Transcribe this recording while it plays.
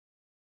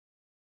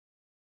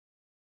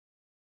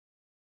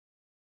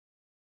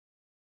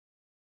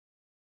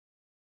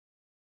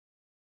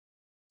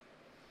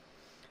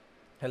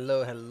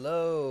Hello,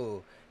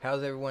 hello.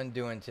 How's everyone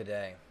doing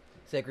today?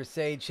 Sacred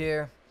Sage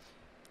here,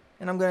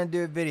 and I'm going to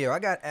do a video. I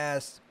got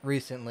asked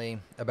recently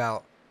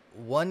about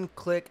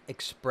one-click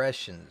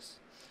expressions.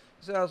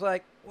 So I was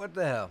like, what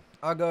the hell?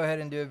 I'll go ahead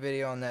and do a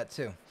video on that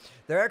too.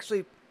 They're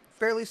actually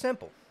fairly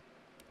simple.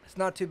 It's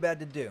not too bad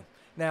to do.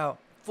 Now,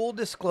 full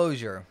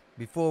disclosure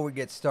before we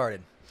get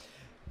started.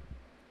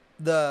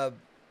 The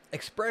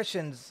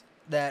expressions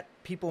that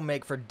people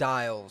make for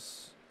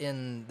dials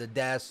in the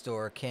DAS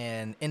store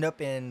can end up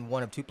in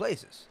one of two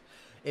places.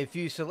 If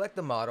you select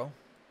the model,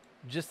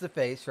 just the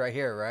face right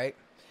here, right?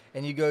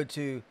 And you go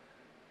to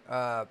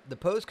the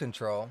pose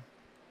control,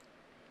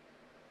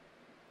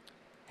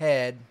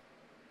 head,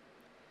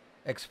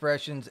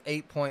 expressions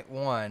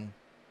 8.1,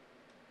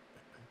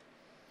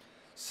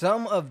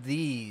 some of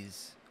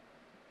these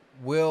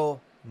will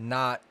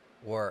not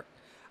work.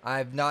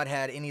 I've not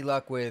had any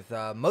luck with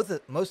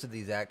most of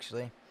these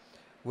actually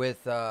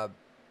with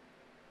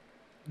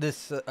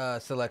this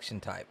selection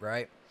type,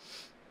 right?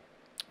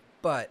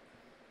 But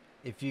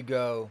if you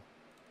go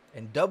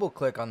and double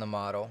click on the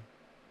model,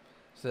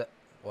 so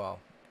well,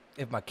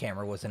 if my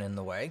camera wasn't in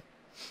the way,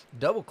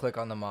 double click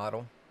on the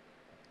model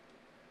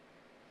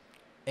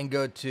and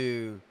go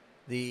to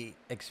the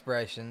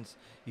expressions,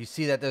 you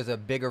see that there's a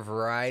bigger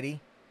variety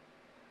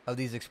of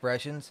these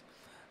expressions.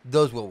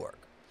 Those will work.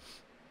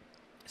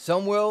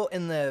 Some will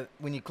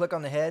when you click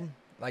on the head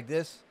like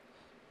this.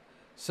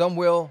 Some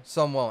will,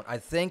 some won't. I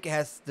think it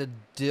has to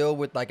deal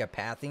with like a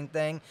pathing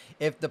thing.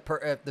 If the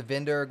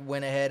vendor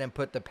went ahead and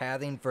put the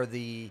pathing for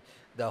the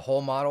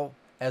whole model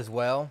as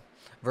well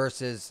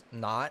versus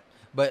not,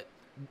 but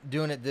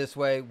doing it this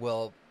way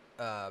will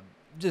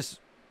just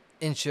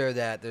ensure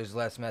that there's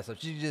less mess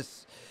ups.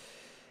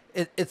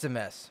 It's a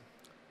mess.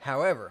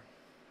 However,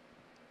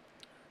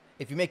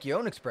 if you make your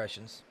own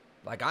expressions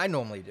like I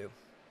normally do,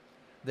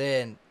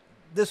 then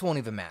this won't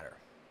even matter.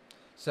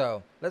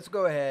 So let's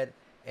go ahead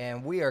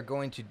and we are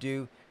going to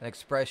do an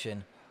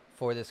expression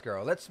for this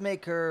girl. Let's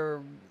make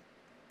her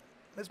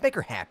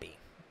happy.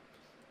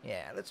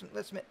 Yeah,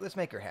 let's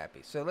make her happy.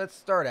 So let's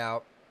start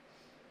out,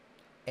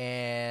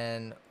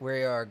 and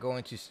we are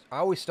going to. I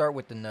always start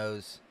with the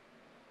nose.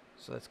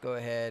 So let's go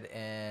ahead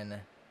and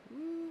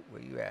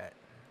where you at?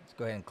 Let's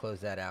go ahead and close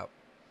that out.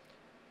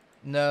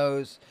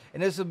 Nose,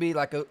 and this will be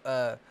like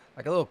a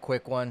little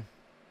quick one.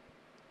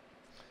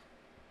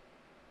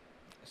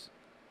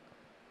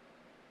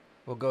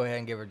 We'll go ahead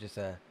and give her just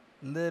a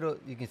little.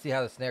 You can see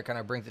how the snare kind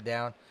of brings it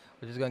down.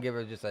 We're just going to give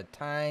her just a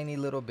tiny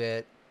little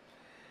bit.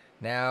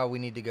 Now we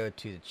need to go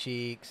to the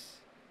cheeks.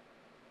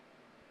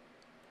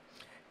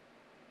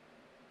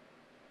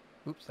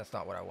 Oops, that's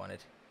not what I wanted.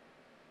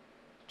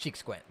 Cheek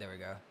squint. There we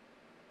go.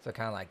 So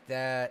kind of like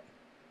that.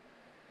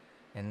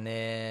 And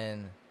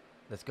then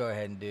let's go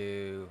ahead and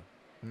do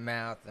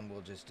mouth, and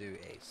we'll just do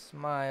a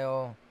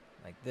smile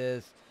like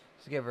this.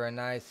 Just give her a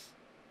nice.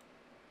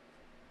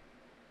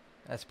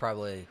 That's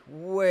probably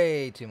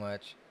way too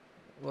much.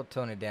 We'll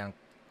tone it down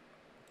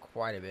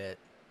quite a bit.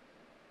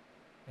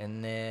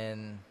 And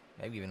then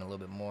maybe even a little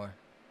bit more.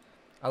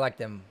 I like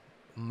them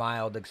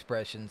mild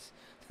expressions.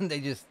 they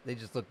just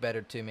look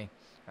better to me.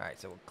 All right,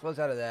 so we'll close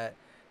out of that.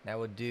 Now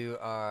we'll do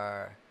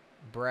our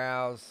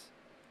brows.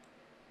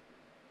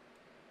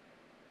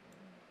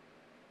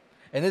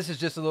 And this is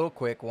just a little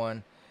quick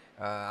one.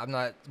 I'm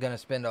not going to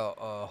spend a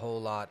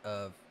whole lot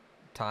of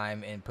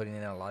time in putting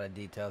in a lot of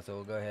detail, so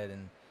we'll go ahead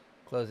and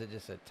close it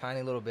just a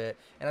tiny little bit.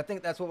 And I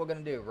think that's what we're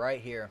going to do right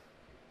here.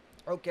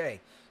 Okay,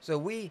 so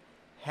we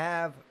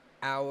have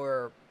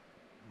our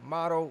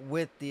model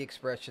with the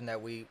expression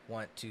that we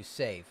want to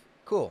save.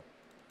 Cool.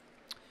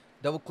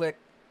 Double click,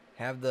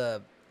 have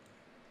the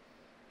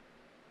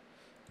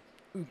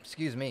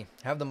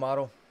have the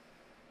model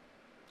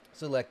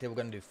selected. We're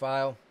going to do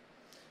File,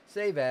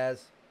 Save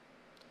As,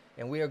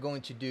 and we are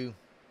going to do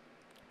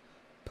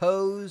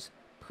Pose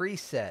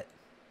Preset.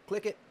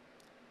 Click it.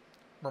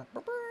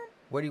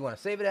 Where do you want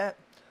to save it at?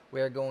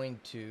 We are going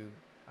to,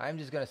 I'm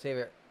just going to save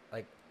it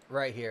like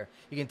right here.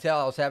 You can tell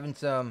I was having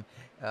some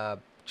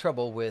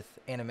trouble with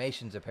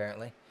animations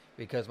apparently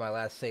because my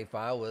last save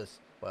file was,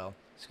 well,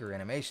 screw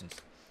animations.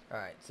 All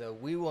right, so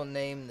we will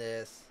name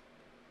this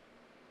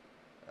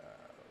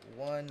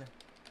one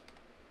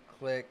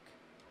click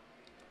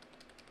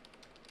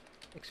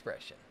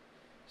expression.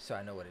 So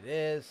I know what it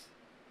is.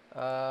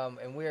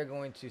 And we are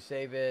going to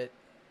save it.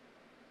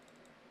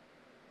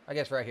 I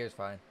guess right here is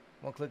fine.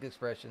 One click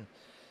expression.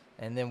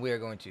 And then we are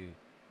going to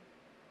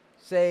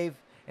save.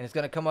 And it's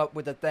going to come up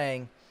with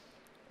a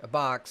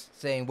box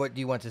saying what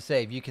do you want to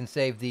save. You can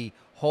save the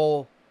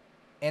whole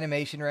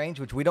animation range,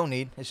 which we don't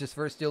need. It's just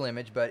for a still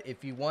image. But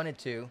if you wanted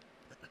to,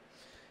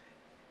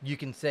 you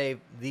can save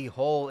the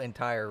whole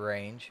entire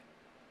range.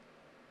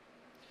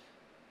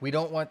 We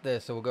don't want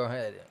this, so we'll go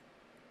ahead and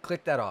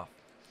click that off.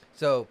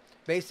 So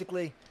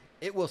basically,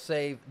 it will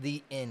save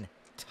the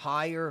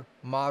entire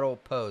model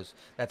pose.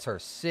 That's her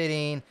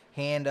sitting,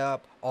 hand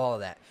up, all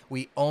of that.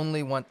 We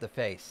only want the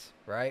face,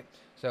 right?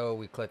 So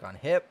we click on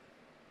hip.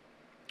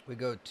 We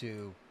go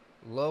to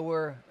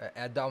lower,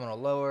 abdominal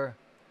lower,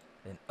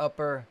 then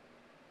upper,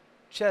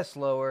 chest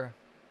lower,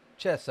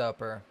 chest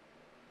upper,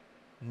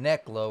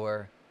 neck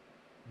lower,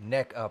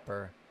 neck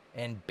upper,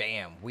 and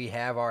bam, we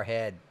have our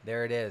head.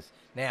 There it is.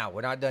 Now,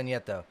 we're not done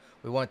yet though.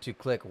 We want to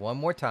click one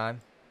more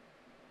time,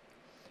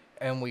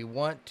 and we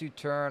want to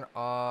turn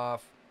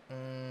off,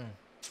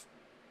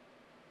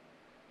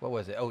 what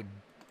was it? Oh,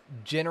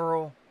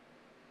 general.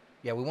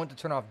 Yeah, we want to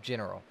turn off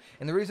general.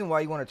 And the reason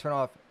why you want to turn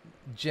off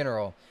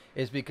general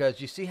is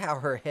because you see how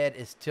her head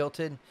is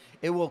tilted?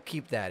 It will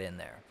keep that in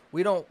there.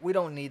 We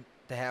don't need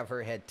to have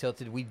her head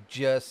tilted. We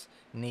just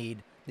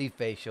need the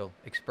facial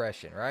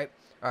expression, right?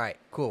 All right,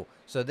 cool.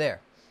 So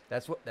there.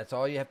 That's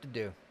all you have to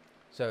do.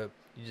 So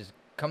you just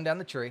come down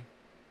the tree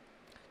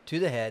to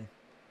the head,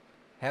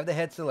 have the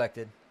head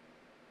selected,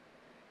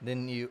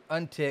 then you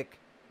untick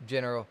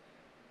general,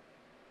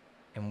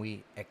 and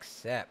we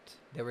accept.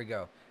 There we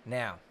go.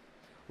 Now,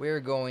 we're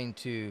going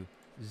to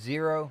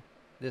zero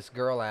this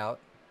girl out.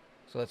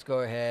 So let's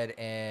go ahead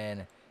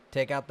and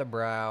take out the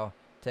brow,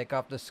 take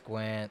off the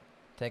squint,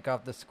 take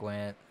off the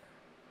squint.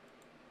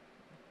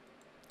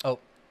 Oh,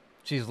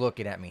 she's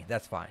looking at me.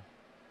 That's fine.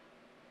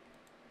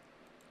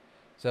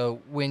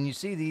 So when you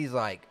see these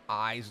like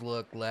eyes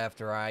look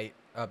left, right,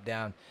 up,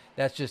 down,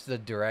 that's just the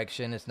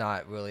direction. It's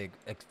not really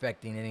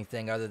expecting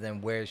anything other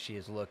than where she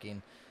is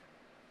looking,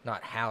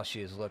 not how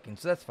she is looking.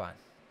 So that's fine.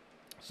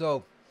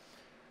 So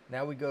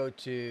now we go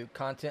to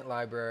content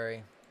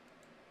library,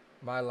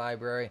 my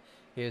library.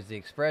 Here's the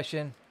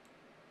expression.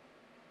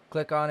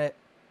 Click on it.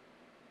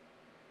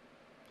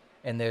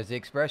 And there's the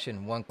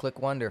expression. One click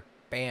wonder.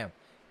 Bam.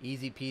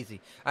 Easy peasy.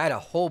 I had a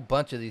whole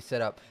bunch of these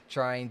set up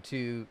trying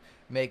to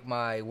make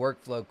my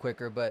workflow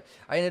quicker, but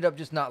I ended up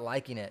just not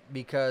liking it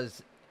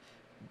because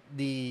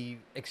the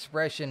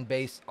expression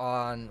based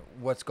on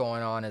what's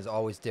going on is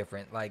always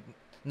different. Like,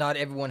 not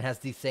everyone has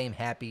the same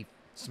happy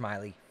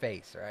smiley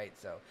face, right?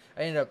 So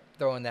I ended up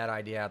throwing that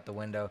idea out the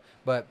window,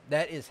 but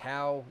that is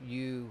how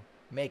you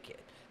make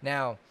it.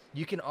 Now,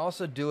 you can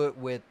also do it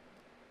with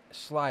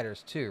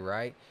sliders too,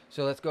 right?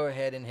 So let's go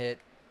ahead and hit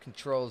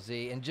Control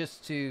Z, and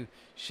just to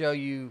show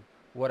you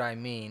what I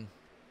mean,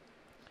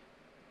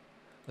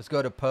 let's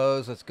go to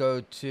pose, let's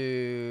go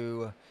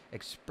to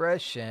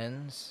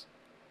expressions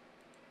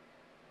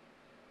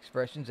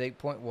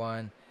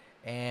 8.1,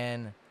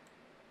 and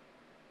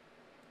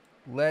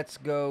let's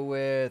go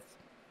with,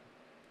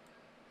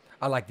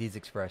 I like these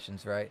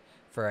expressions, right?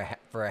 For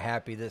a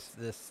happy, this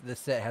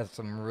set has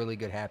some really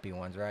good happy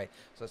ones, right?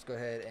 So let's go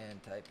ahead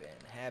and type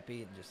in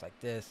happy, just like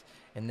this,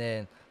 and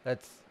then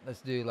let's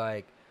do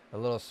like a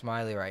little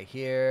smiley right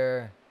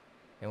here,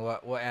 and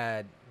we'll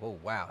add, oh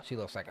wow, she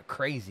looks like a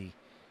crazy.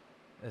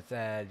 Let's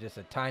add just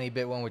a tiny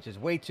bit one, which is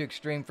way too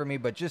extreme for me,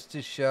 but just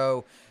to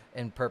show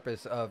and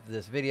purpose of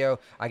this video,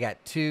 I got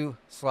 2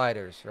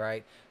 sliders,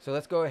 right? So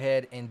let's go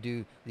ahead and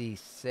do the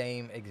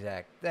same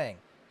exact thing.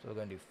 So we're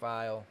going to do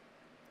File,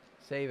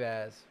 Save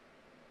As,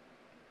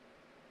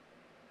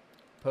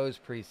 Pose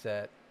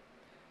Preset,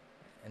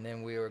 and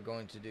then we are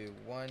going to do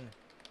one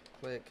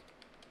click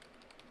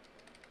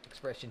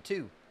expression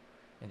 2,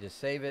 and just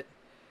save it.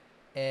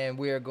 And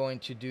we are going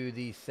to do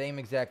the same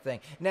exact thing.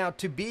 Now,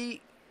 to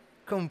be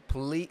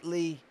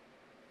completely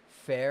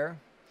fair,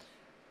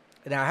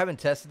 now I haven't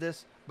tested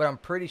this, but I'm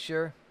pretty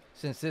sure,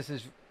 since this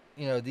is,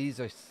 you know, these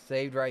are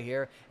saved right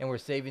here and we're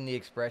saving the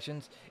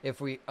expressions, if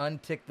we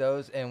untick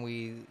those and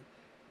we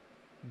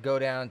go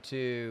down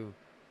to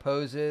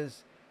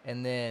poses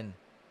and then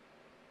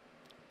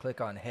click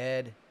on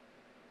head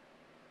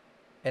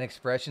and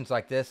expressions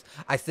like this,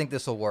 I think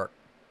this will work.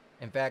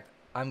 In fact,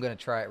 I'm going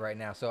to try it right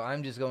now. So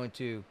I'm just going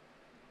to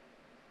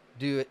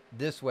do it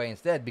this way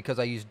instead because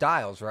I use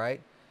dials,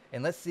 right?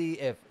 And let's see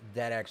if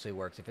that actually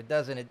works. If it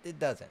doesn't, it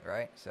doesn't,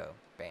 right? So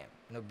bam,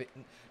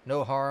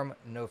 no harm,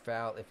 no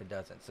foul if it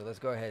doesn't. So let's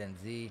go ahead and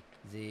Z,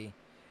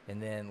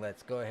 and then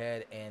let's go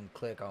ahead and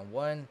click on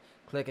 1,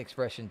 click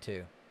expression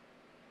 2,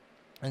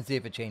 and see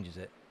if it changes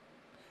it.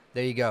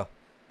 There you go.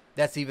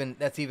 That's even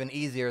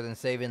easier than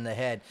saving the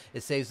head.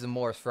 It saves the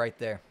morph right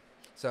there.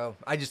 So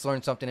I just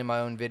learned something in my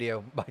own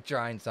video by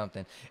trying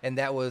something, and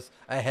that was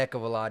a heck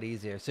of a lot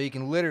easier. So you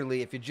can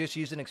literally, if you're just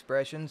using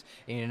expressions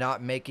and you're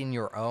not making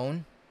your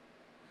own,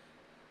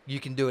 you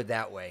can do it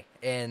that way,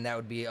 and that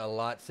would be a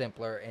lot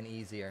simpler and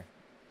easier.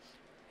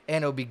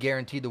 And it'll be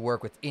guaranteed to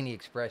work with any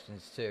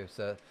expressions too.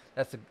 So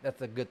that's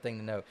a good thing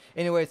to know.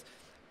 Anyways,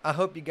 I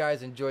hope you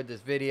guys enjoyed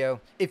this video.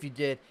 If you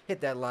did,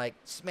 hit that like,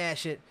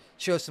 smash it,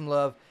 show some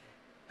love.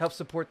 Help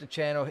support the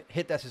channel.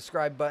 Hit that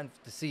subscribe button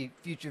to see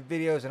future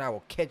videos, and I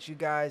will catch you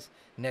guys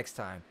next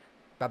time.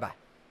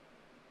 Bye-bye.